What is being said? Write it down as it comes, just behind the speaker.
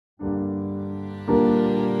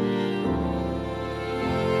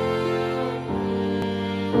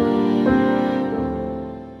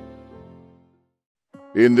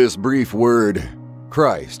In this brief word,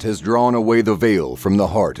 Christ has drawn away the veil from the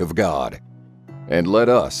heart of God, and let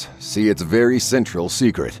us see its very central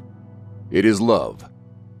secret. It is love.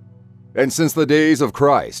 And since the days of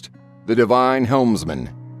Christ, the divine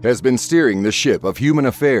helmsman has been steering the ship of human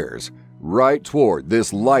affairs right toward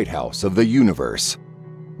this lighthouse of the universe,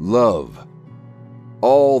 love.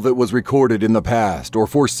 All that was recorded in the past or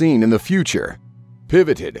foreseen in the future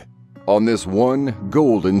pivoted on this one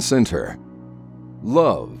golden center,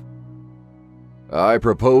 love. I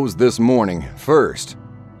propose this morning, first,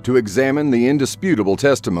 to examine the indisputable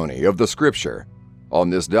testimony of the Scripture on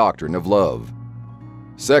this doctrine of love.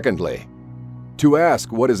 Secondly, to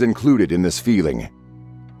ask what is included in this feeling.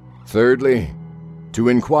 Thirdly, to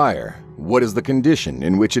inquire what is the condition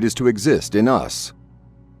in which it is to exist in us.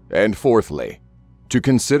 And fourthly, to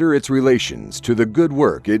consider its relations to the good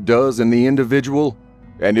work it does in the individual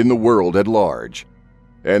and in the world at large,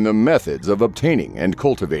 and the methods of obtaining and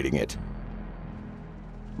cultivating it.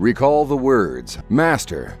 Recall the words,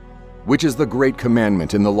 Master, which is the great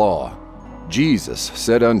commandment in the law. Jesus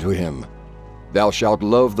said unto him, Thou shalt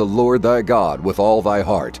love the Lord thy God with all thy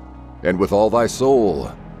heart, and with all thy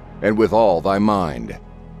soul, and with all thy mind.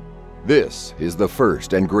 This is the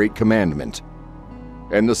first and great commandment.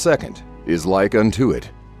 And the second is like unto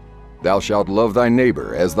it. Thou shalt love thy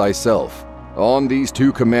neighbor as thyself. On these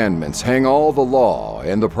two commandments hang all the law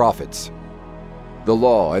and the prophets. The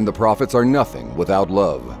law and the prophets are nothing without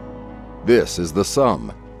love. This is the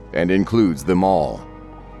sum, and includes them all.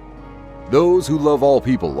 Those who love all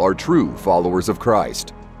people are true followers of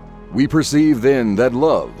Christ. We perceive then that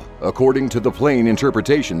love, according to the plain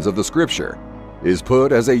interpretations of the Scripture, is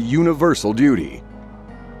put as a universal duty.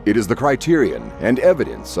 It is the criterion and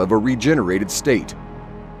evidence of a regenerated state.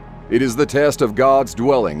 It is the test of God's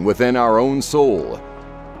dwelling within our own soul.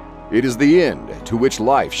 It is the end to which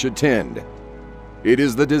life should tend. It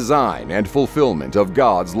is the design and fulfillment of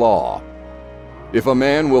God's law. If a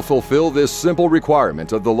man will fulfill this simple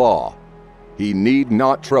requirement of the law, he need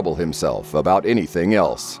not trouble himself about anything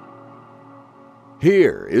else.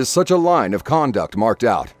 Here is such a line of conduct marked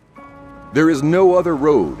out. There is no other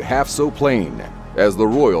road half so plain as the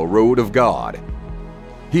royal road of God.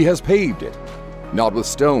 He has paved it, not with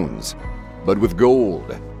stones, but with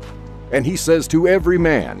gold. And he says to every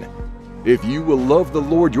man, If you will love the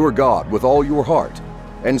Lord your God with all your heart,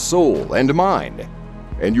 and soul, and mind,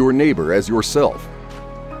 and your neighbor as yourself,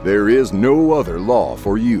 there is no other law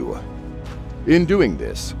for you. In doing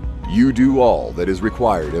this, you do all that is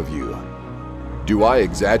required of you. Do I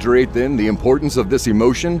exaggerate then the importance of this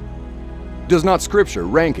emotion? Does not Scripture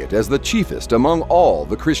rank it as the chiefest among all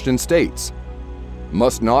the Christian states?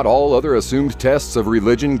 Must not all other assumed tests of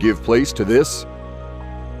religion give place to this?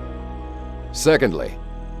 Secondly,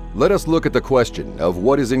 let us look at the question of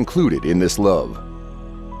what is included in this love.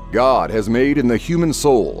 God has made in the human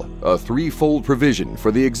soul a threefold provision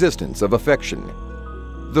for the existence of affection.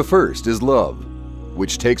 The first is love,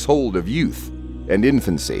 which takes hold of youth and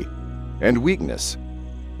infancy and weakness,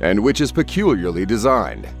 and which is peculiarly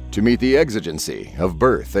designed to meet the exigency of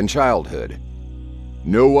birth and childhood.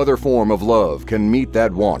 No other form of love can meet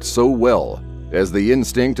that want so well as the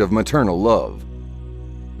instinct of maternal love.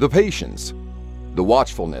 The patience, the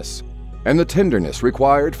watchfulness, and the tenderness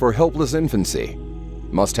required for helpless infancy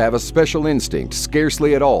must have a special instinct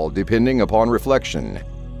scarcely at all depending upon reflection.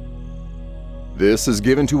 This is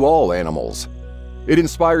given to all animals. It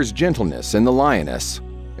inspires gentleness in the lioness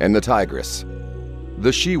and the tigress.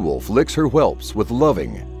 The she-wolf licks her whelps with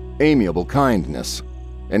loving, amiable kindness,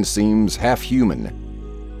 and seems half human.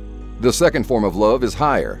 The second form of love is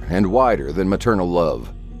higher and wider than maternal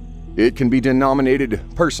love. It can be denominated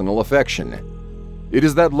personal affection. It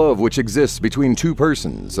is that love which exists between two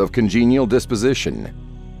persons of congenial disposition.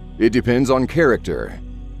 It depends on character.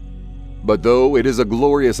 But though it is a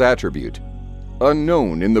glorious attribute,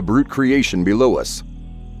 unknown in the brute creation below us,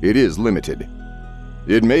 it is limited.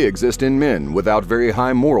 It may exist in men without very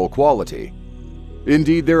high moral quality.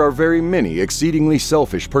 Indeed, there are very many exceedingly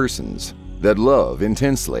selfish persons that love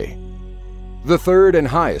intensely. The third and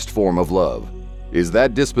highest form of love is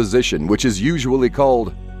that disposition which is usually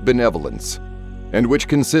called benevolence, and which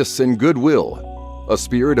consists in goodwill, a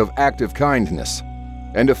spirit of active kindness,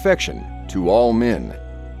 and affection to all men,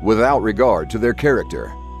 without regard to their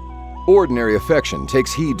character. Ordinary affection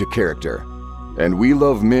takes heed to character, and we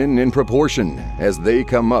love men in proportion as they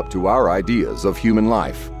come up to our ideas of human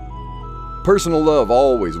life. Personal love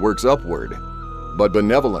always works upward, but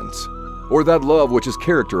benevolence, or that love which is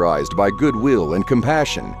characterized by goodwill and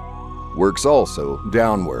compassion, works also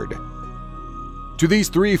downward. To these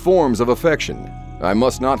three forms of affection, I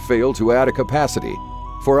must not fail to add a capacity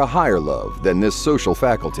for a higher love than this social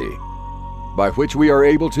faculty, by which we are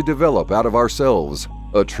able to develop out of ourselves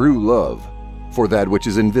a true love for that which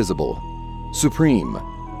is invisible, supreme,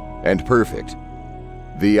 and perfect,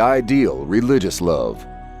 the ideal religious love.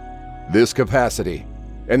 This capacity,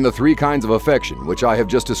 and the three kinds of affection which I have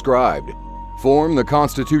just described, form the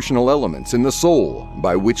constitutional elements in the soul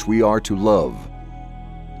by which we are to love.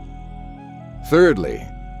 Thirdly,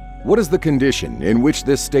 what is the condition in which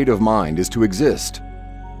this state of mind is to exist?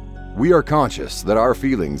 We are conscious that our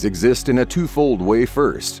feelings exist in a twofold way: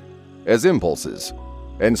 first, as impulses,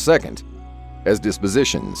 and second, as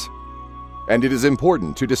dispositions. And it is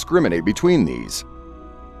important to discriminate between these.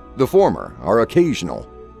 The former are occasional,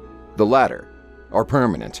 the latter are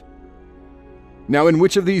permanent. Now, in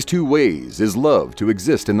which of these two ways is love to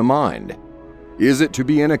exist in the mind? Is it to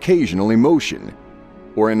be an occasional emotion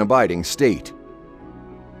or an abiding state?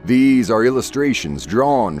 These are illustrations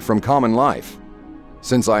drawn from common life,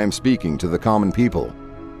 since I am speaking to the common people,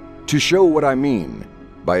 to show what I mean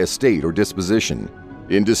by a state or disposition,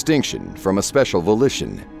 in distinction from a special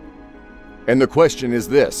volition. And the question is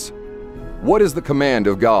this: what is the command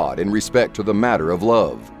of God in respect to the matter of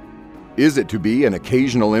love? Is it to be an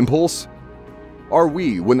occasional impulse? Are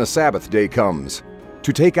we, when the Sabbath day comes,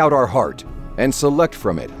 to take out our heart and select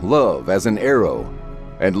from it love as an arrow,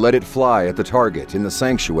 and let it fly at the target in the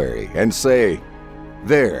sanctuary, and say,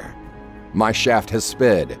 "There, my shaft has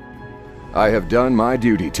sped. I have done my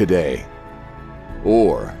duty today"?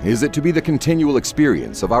 Or is it to be the continual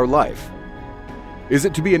experience of our life? Is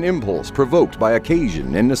it to be an impulse provoked by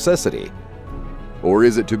occasion and necessity? Or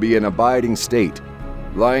is it to be an abiding state,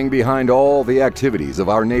 lying behind all the activities of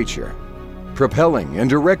our nature, propelling and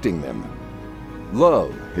directing them?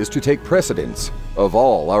 Love is to take precedence of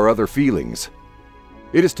all our other feelings.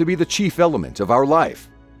 It is to be the chief element of our life.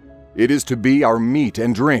 It is to be our meat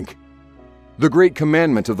and drink. The great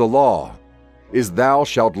commandment of the law is, "Thou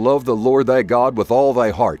shalt love the Lord thy God with all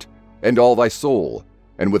thy heart, and all thy soul,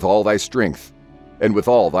 and with all thy strength, and with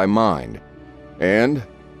all thy mind." And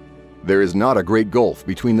there is not a great gulf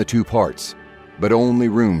between the two parts, but only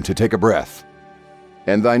room to take a breath.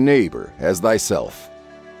 "And thy neighbor as thyself."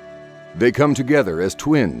 They come together as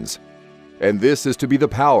twins, and this is to be the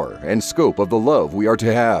power and scope of the love we are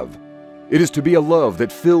to have. It is to be a love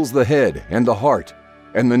that fills the head and the heart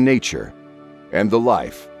and the nature and the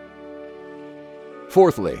life.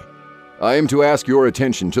 Fourthly, I am to ask your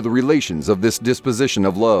attention to the relations of this disposition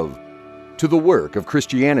of love to the work of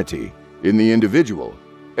Christianity in the individual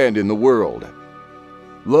and in the world.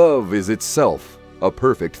 Love is itself a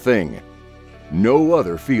perfect thing. No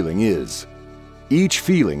other feeling is. Each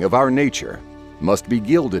feeling of our nature must be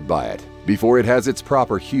gilded by it before it has its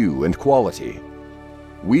proper hue and quality.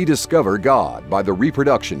 We discover God by the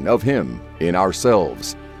reproduction of Him in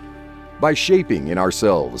ourselves, by shaping in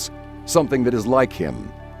ourselves something that is like Him.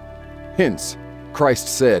 Hence, Christ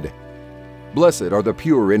said, "Blessed are the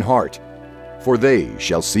pure in heart, for they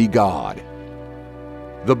shall see God."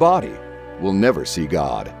 The body will never see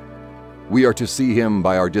God. We are to see Him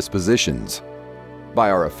by our dispositions,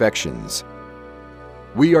 by our affections.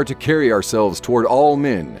 We are to carry ourselves toward all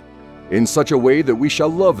men in such a way that we shall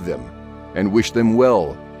love them and wish them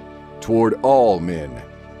well, toward all men,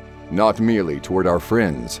 not merely toward our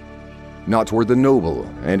friends, not toward the noble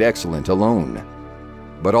and excellent alone,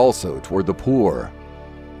 but also toward the poor,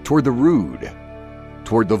 toward the rude,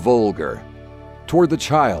 toward the vulgar, toward the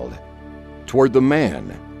child, toward the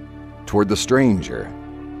man, toward the stranger,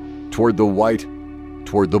 toward the white,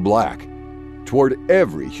 toward the black, toward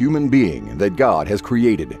every human being that God has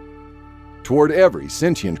created, toward every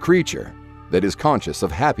sentient creature that is conscious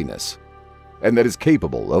of happiness and that is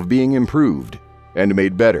capable of being improved and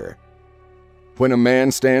made better. When a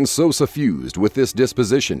man stands so suffused with this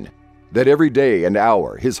disposition that every day and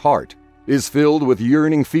hour his heart is filled with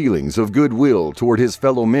yearning feelings of goodwill toward his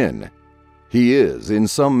fellow men, he is, in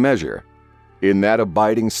some measure, in that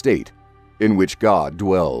abiding state in which God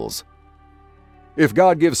dwells. If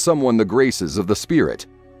God gives someone the graces of the Spirit,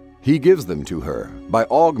 He gives them to her by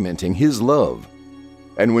augmenting His love.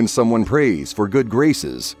 And when someone prays for good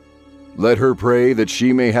graces, let her pray that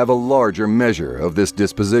she may have a larger measure of this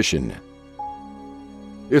disposition.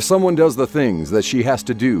 If someone does the things that she has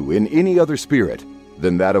to do in any other spirit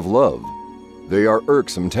than that of love, they are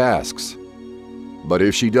irksome tasks. But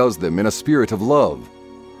if she does them in a spirit of love,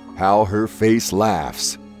 how her face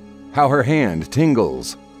laughs, how her hand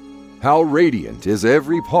tingles, how radiant is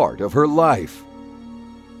every part of her life.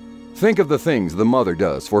 Think of the things the mother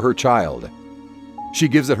does for her child. She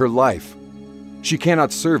gives it her life. She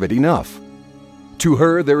cannot serve it enough. To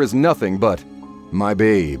her there is nothing but, "My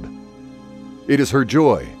babe." It is her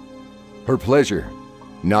joy, her pleasure,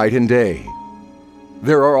 night and day.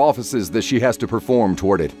 There are offices that she has to perform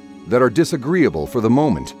toward it that are disagreeable for the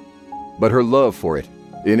moment, but her love for it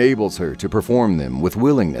enables her to perform them with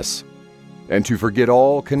willingness and to forget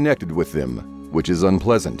all connected with them, which is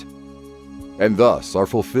unpleasant. And thus are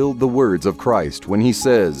fulfilled the words of Christ when he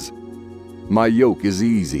says, "My yoke is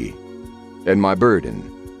easy, and my burden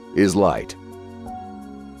is light."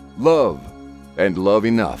 Love, and love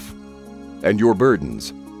enough, and your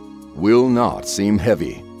burdens will not seem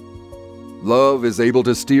heavy. Love is able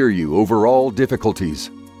to steer you over all difficulties.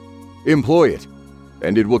 Employ it,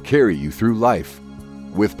 and it will carry you through life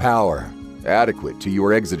with power adequate to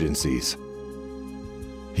your exigencies.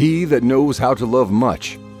 He that knows how to love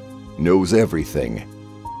much knows everything.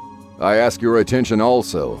 I ask your attention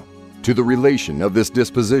also to the relation of this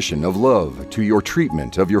disposition of love to your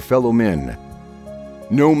treatment of your fellow men.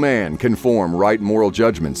 No man can form right moral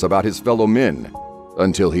judgments about his fellow men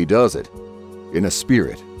until he does it in a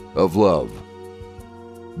spirit of love.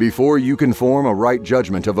 Before you can form a right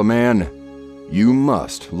judgment of a man, you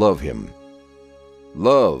must love him.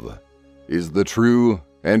 Love is the true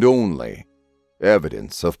and only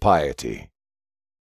evidence of piety.